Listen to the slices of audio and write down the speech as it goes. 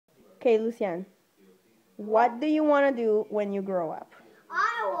Okay, Lucian. What do you want to do when you grow up?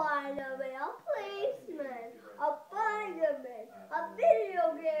 I want to be a policeman, a fireman, a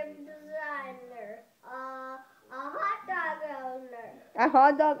video game designer, a hot dog owner. A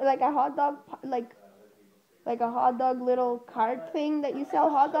hot dog, like a hot dog, like a hot dog little cart thing that you sell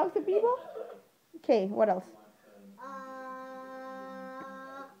hot dogs to people? Okay, what else?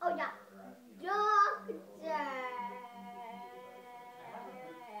 Oh yeah, doctor,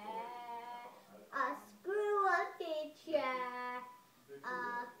 a school teacher,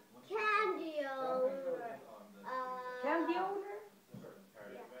 a candy owner, Candy owner?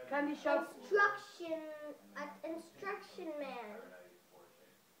 yeah. Candy shop? Instruction man,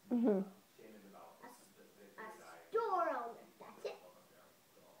 Mm-hmm. a store owner. That's it.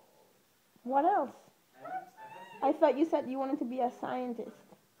 What else? I thought you said you wanted to be a scientist.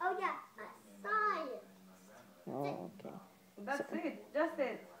 Oh yeah, a science. Oh, okay. That's it. Just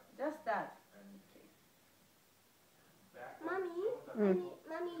it. Just that. Mommy,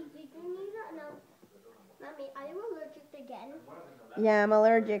 Mommy, did you need a no? Mommy, are you allergic again? Yeah, I'm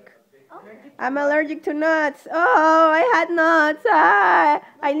allergic. Oh. I'm allergic to nuts. Oh, I had nuts. Ah,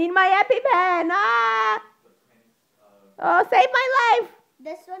 I need my EpiPen. Ah. Oh, save my life.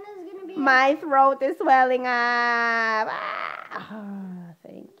 This one is gonna be. My throat is swelling up. Ah,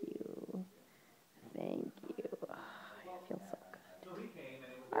 thank you. Thank you. I feel so good.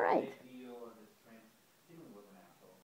 All right.